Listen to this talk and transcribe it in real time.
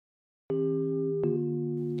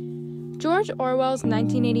George Orwell's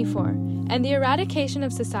 1984 and the Eradication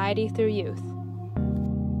of Society Through Youth.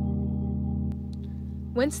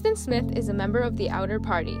 Winston Smith is a member of the Outer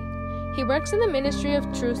Party. He works in the Ministry of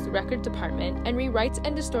Truth's record department and rewrites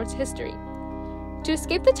and distorts history. To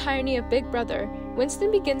escape the tyranny of Big Brother,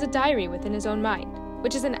 Winston begins a diary within his own mind,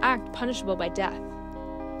 which is an act punishable by death.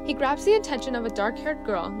 He grabs the attention of a dark-haired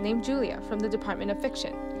girl named Julia from the Department of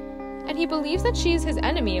Fiction, and he believes that she is his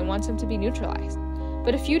enemy and wants him to be neutralized.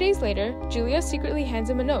 But a few days later, Julia secretly hands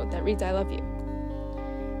him a note that reads, "I love you."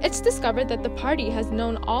 It's discovered that the party has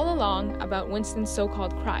known all along about Winston's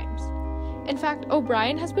so-called crimes. In fact,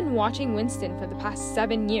 O'Brien has been watching Winston for the past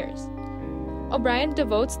 7 years. O'Brien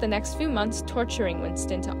devotes the next few months torturing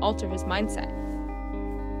Winston to alter his mindset.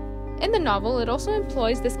 In the novel, it also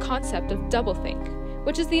employs this concept of doublethink,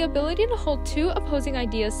 which is the ability to hold two opposing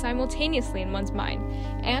ideas simultaneously in one's mind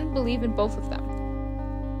and believe in both of them.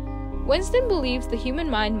 Winston believes the human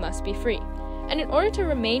mind must be free, and in order to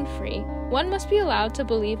remain free, one must be allowed to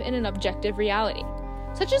believe in an objective reality,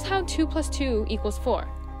 such as how 2 + 2 = 4.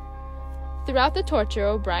 Throughout the torture,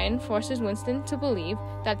 O'Brien forces Winston to believe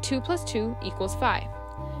that 2 + 2 = 5,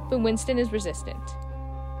 but Winston is resistant.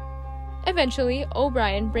 Eventually,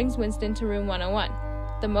 O'Brien brings Winston to room 101,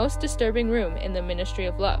 the most disturbing room in the Ministry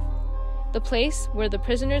of Love, the place where the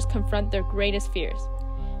prisoners confront their greatest fears.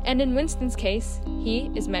 And in Winston's case, he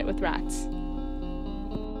is met with rats.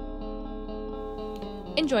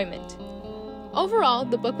 Enjoyment. Overall,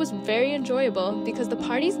 the book was very enjoyable because the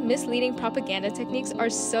party's misleading propaganda techniques are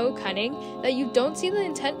so cunning that you don't see the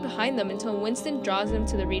intent behind them until Winston draws them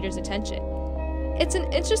to the reader's attention. It's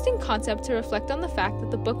an interesting concept to reflect on the fact that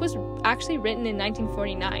the book was actually written in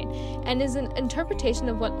 1949 and is an interpretation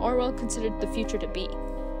of what Orwell considered the future to be.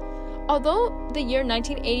 Although the year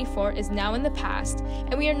 1984 is now in the past,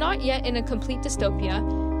 and we are not yet in a complete dystopia,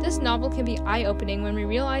 this novel can be eye-opening when we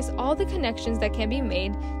realize all the connections that can be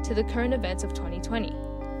made to the current events of 2020.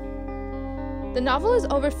 The novel is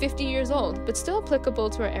over 50 years old, but still applicable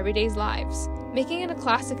to our everyday lives, making it a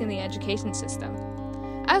classic in the education system,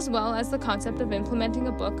 as well as the concept of implementing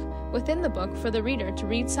a book within the book for the reader to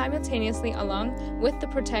read simultaneously along with the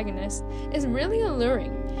protagonist is really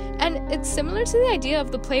alluring, and it's similar to the idea of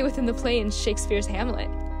the play within the play in Shakespeare's Hamlet.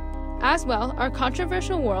 As well, our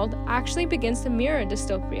controversial world actually begins to mirror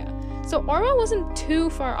dystopia, so Orwell wasn't too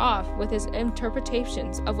far off with his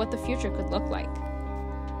interpretations of what the future could look like.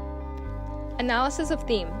 Analysis of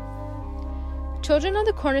theme. Children are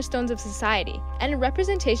the cornerstones of society and a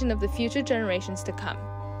representation of the future generations to come.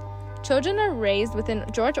 Children are raised within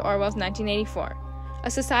George Orwell's 1984, a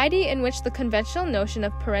society in which the conventional notion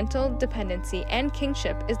of parental dependency and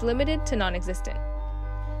kingship is limited to non-existent.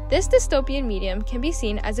 This dystopian medium can be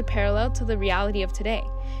seen as a parallel to the reality of today,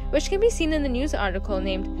 which can be seen in the news article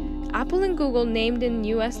named "Apple and Google Named in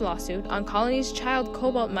U.S. Lawsuit on Colony's Child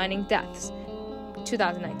Cobalt Mining Deaths,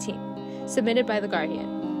 2019, submitted by The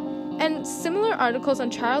Guardian, and similar articles on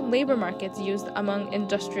child labor markets used among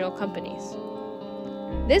industrial companies.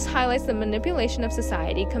 This highlights the manipulation of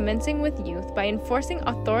society commencing with youth by enforcing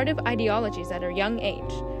authoritative ideologies at a young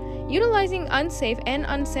age, utilizing unsafe and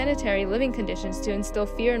unsanitary living conditions to instill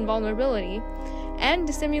fear and vulnerability, and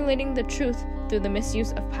dissimulating the truth through the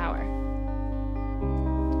misuse of power.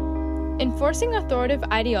 Enforcing authoritative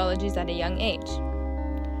ideologies at a young age.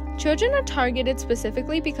 Children are targeted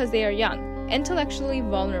specifically because they are young, intellectually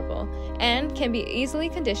vulnerable, and can be easily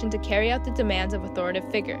conditioned to carry out the demands of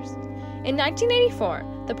authoritative figures. In 1984,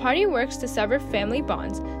 the party works to sever family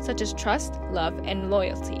bonds such as trust, love, and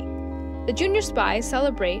loyalty. The junior spies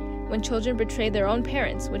celebrate when children betray their own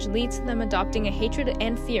parents, which leads to them adopting a hatred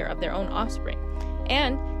and fear of their own offspring.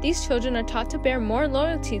 And these children are taught to bear more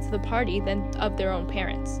loyalty to the party than of their own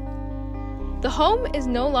parents. The home is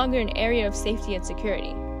no longer an area of safety and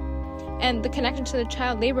security. And the connection to the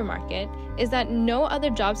child labor market is that no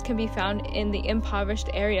other jobs can be found in the impoverished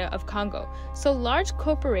area of Congo, so large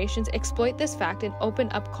corporations exploit this fact and open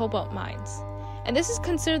up cobalt mines. And this is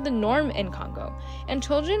considered the norm in Congo, and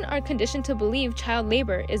children are conditioned to believe child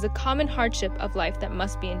labor is a common hardship of life that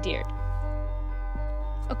must be endured.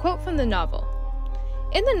 A quote from the novel.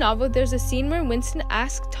 In the novel, there's a scene where Winston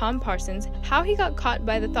asks Tom Parsons how he got caught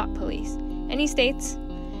by the thought police, and he states,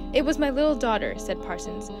 "It was my little daughter," said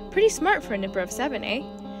Parsons. "Pretty smart for a nipper of 7, eh?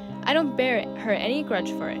 I don't bear her any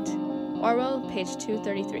grudge for it." Orwell, page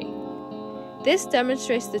 233. This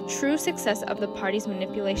demonstrates the true success of the party's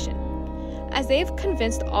manipulation, as they've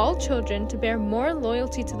convinced all children to bear more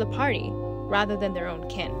loyalty to the party rather than their own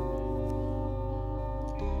kin.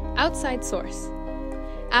 Outside source.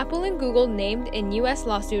 Apple and Google named in U.S.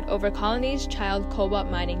 lawsuit over Colony's child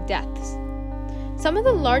cobalt mining deaths. Some of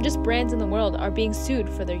the largest brands in the world are being sued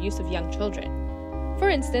for their use of young children. For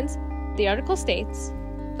instance, the article states,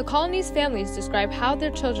 "The colony's families describe how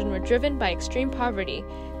their children were driven by extreme poverty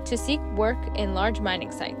to seek work in large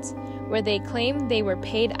mining sites, where they claim they were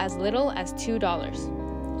paid as little as $2.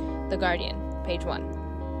 The Guardian, page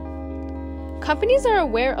 1. Companies are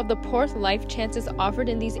aware of the poor life chances offered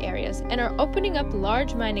in these areas and are opening up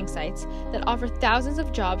large mining sites that offer thousands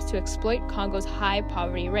of jobs to exploit Congo's high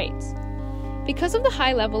poverty rates. Because of the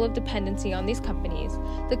high level of dependency on these companies,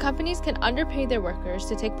 the companies can underpay their workers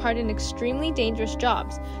to take part in extremely dangerous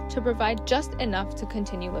jobs to provide just enough to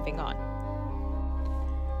continue living on.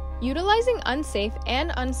 Utilizing unsafe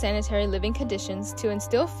and unsanitary living conditions to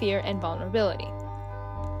instill fear and vulnerability.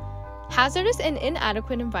 Hazardous and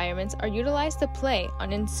inadequate environments are utilized to play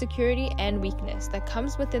on insecurity and weakness that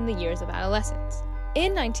comes within the years of adolescence.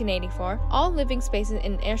 In 1984, all living spaces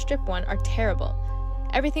in Airstrip 1 are terrible,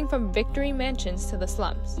 everything from Victory mansions to the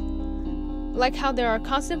slums. Like how there are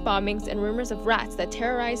constant bombings and rumors of rats that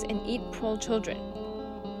terrorize and eat poor children.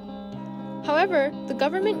 However, the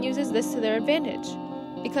government uses this to their advantage,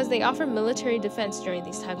 because they offer military defense during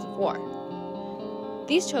these times of war.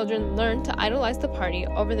 These children learn to idolize the party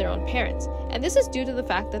over their own parents, and this is due to the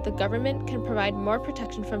fact that the government can provide more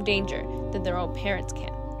protection from danger than their own parents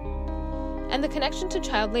can. And the connection to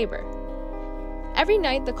child labor. Every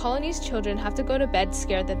night, the colony's children have to go to bed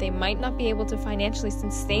scared that they might not be able to financially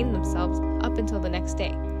sustain themselves up until the next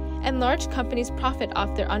day, and large companies profit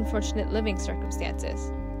off their unfortunate living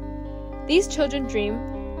circumstances. These children dream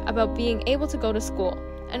about being able to go to school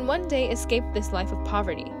and one day escape this life of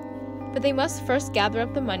poverty, but they must first gather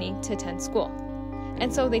up the money to attend school,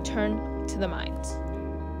 and so they turn to the mines.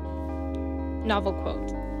 Novel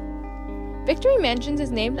quote. Victory Mansions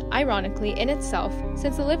is named ironically in itself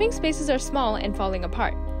since the living spaces are small and falling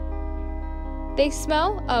apart. They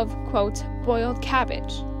smell of, quote, boiled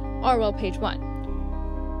cabbage, Orwell, page 1.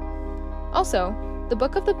 Also, the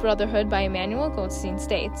Book of the Brotherhood by Emmanuel Goldstein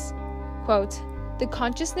states, quote, "The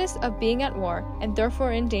consciousness of being at war and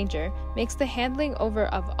therefore in danger makes the handling over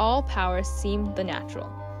of all powers seem the natural."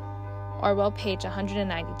 Orwell, page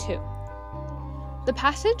 192. The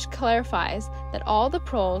passage clarifies that all the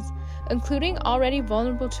proles, including already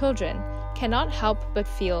vulnerable children, cannot help but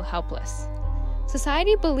feel helpless.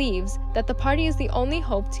 Society believes that the party is the only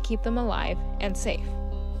hope to keep them alive and safe.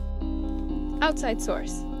 Outside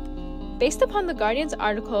source. Based upon the Guardian's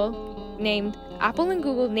article named "Apple and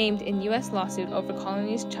Google named in U.S. lawsuit over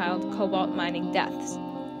colony's child cobalt mining deaths."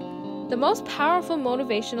 The most powerful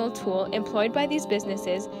motivational tool employed by these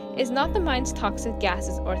businesses is not the mine's toxic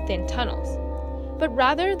gases or thin tunnels, but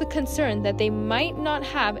rather the concern that they might not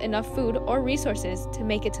have enough food or resources to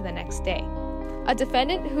make it to the next day. A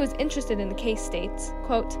defendant who is interested in the case states,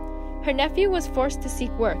 quote, "Her nephew was forced to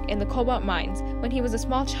seek work in the cobalt mines when he was a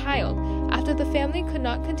small child after the family could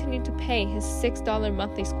not continue to pay his $6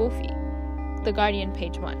 monthly school fee." The Guardian,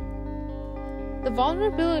 page 1. The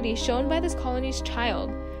vulnerability shown by this colony's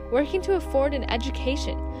child working to afford an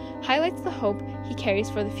education highlights the hope he carries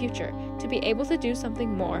for the future to be able to do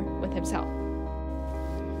something more with himself.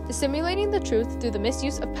 Dissimulating the truth through the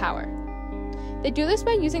misuse of power. They do this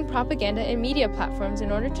by using propaganda and media platforms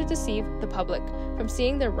in order to deceive the public from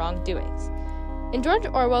seeing their wrongdoings. In George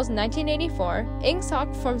Orwell's 1984,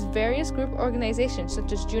 INGSOC forms various group organizations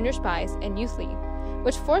such as Junior Spies and Youth League,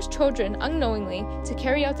 which force children unknowingly to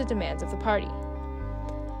carry out the demands of the party.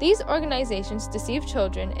 These organizations deceive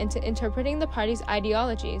children into interpreting the party's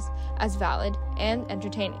ideologies as valid and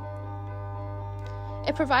entertaining.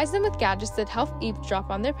 It provides them with gadgets that help eavesdrop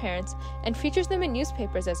on their parents and features them in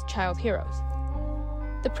newspapers as child heroes.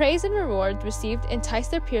 The praise and rewards received entice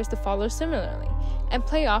their peers to follow similarly and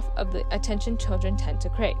play off of the attention children tend to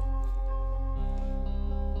crave.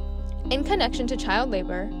 In connection to child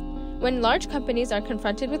labor, when large companies are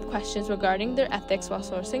confronted with questions regarding their ethics while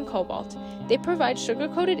sourcing cobalt, they provide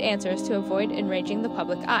sugar-coated answers to avoid enraging the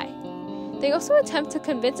public eye. They also attempt to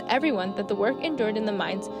convince everyone that the work endured in the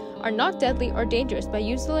mines are not deadly or dangerous by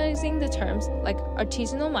utilizing the terms like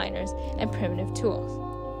artisanal miners and primitive tools.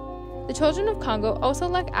 The children of Congo also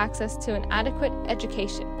lack access to an adequate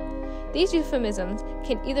education. These euphemisms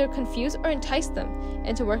can either confuse or entice them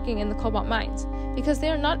into working in the cobalt mines because they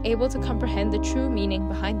are not able to comprehend the true meaning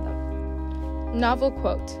behind them. Novel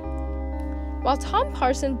quote. While Tom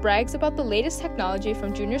Parson brags about the latest technology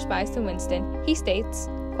from Junior Spies to Winston, he states,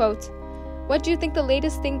 quote, "What do you think the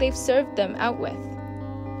latest thing they've served them out with?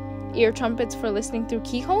 Ear trumpets for listening through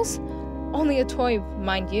keyholes? Only a toy,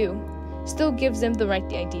 mind you. Still gives them the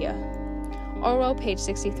right idea." Orwell, page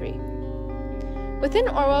 63. Within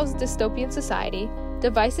Orwell's dystopian society,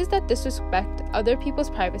 devices that disrespect other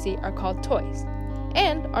people's privacy are called toys.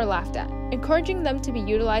 and are laughed at, encouraging them to be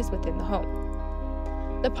utilized within the home.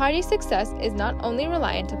 The party's success is not only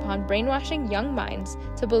reliant upon brainwashing young minds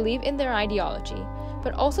to believe in their ideology,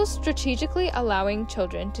 but also strategically allowing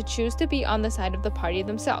children to choose to be on the side of the party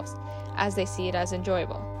themselves, as they see it as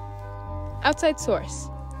enjoyable. Outside source.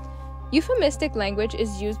 Euphemistic language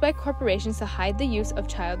is used by corporations to hide the use of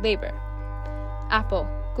child labor. Apple,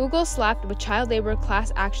 Google slapped with child labor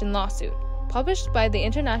class action lawsuit, published by the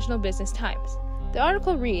International Business Times. The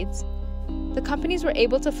article reads, "The companies were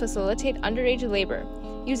able to facilitate underage labor,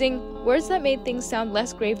 using words that made things sound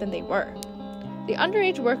less grave than they were. The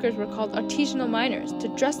underage workers were called artisanal miners to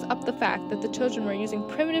dress up the fact that the children were using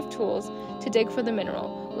primitive tools to dig for the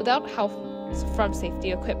mineral without help from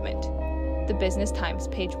safety equipment." The Business Times,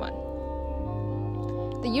 page 1.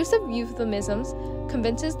 The use of euphemisms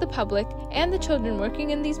convinces the public and the children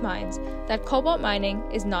working in these mines that cobalt mining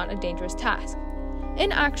is not a dangerous task.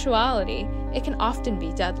 In actuality, it can often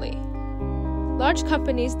be deadly. Large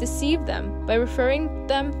companies deceive them by referring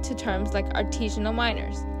them to terms like artisanal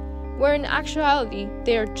miners, where in actuality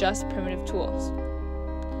they are just primitive tools.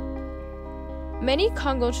 Many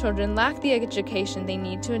Congo children lack the education they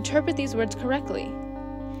need to interpret these words correctly,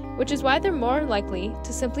 which is why they're more likely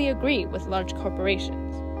to simply agree with large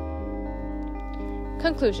corporations.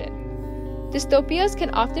 Conclusion. Dystopias can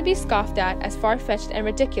often be scoffed at as far-fetched and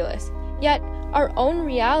ridiculous, yet our own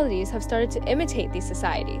realities have started to imitate these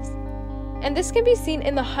societies. And this can be seen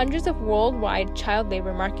in the hundreds of worldwide child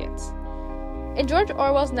labor markets. In George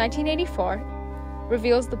Orwell's 1984,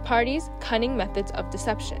 reveals the party's cunning methods of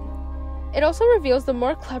deception. It also reveals the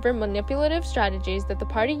more clever manipulative strategies that the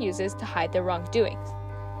party uses to hide their wrongdoings.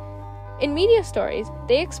 In media stories,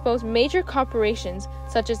 they expose major corporations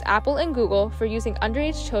such as Apple and Google for using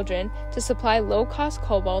underage children to supply low-cost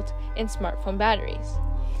cobalt in smartphone batteries.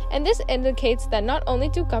 And this indicates that not only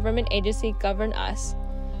do government agencies govern us,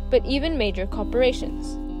 but even major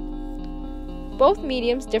corporations. Both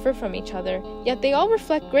mediums differ from each other, yet they all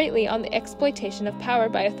reflect greatly on the exploitation of power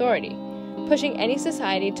by authority, pushing any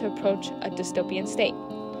society to approach a dystopian state.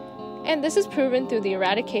 And this is proven through the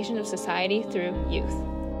eradication of society through youth.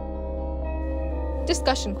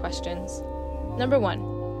 Discussion questions. Number 1.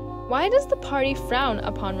 Why does the party frown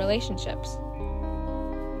upon relationships?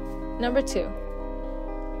 Number 2.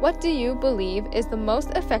 What do you believe is the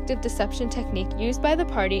most effective deception technique used by the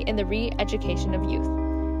party in the re-education of youth,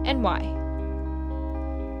 and why?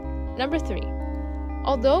 Number 3.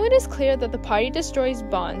 Although it is clear that the party destroys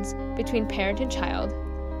bonds between parent and child,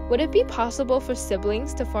 would it be possible for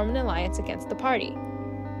siblings to form an alliance against the party?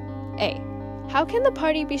 A. How can the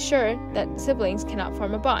party be sure that siblings cannot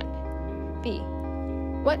form a bond? B.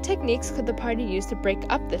 What techniques could the party use to break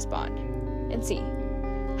up this bond? And C.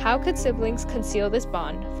 How could siblings conceal this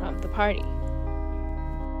bond from the party?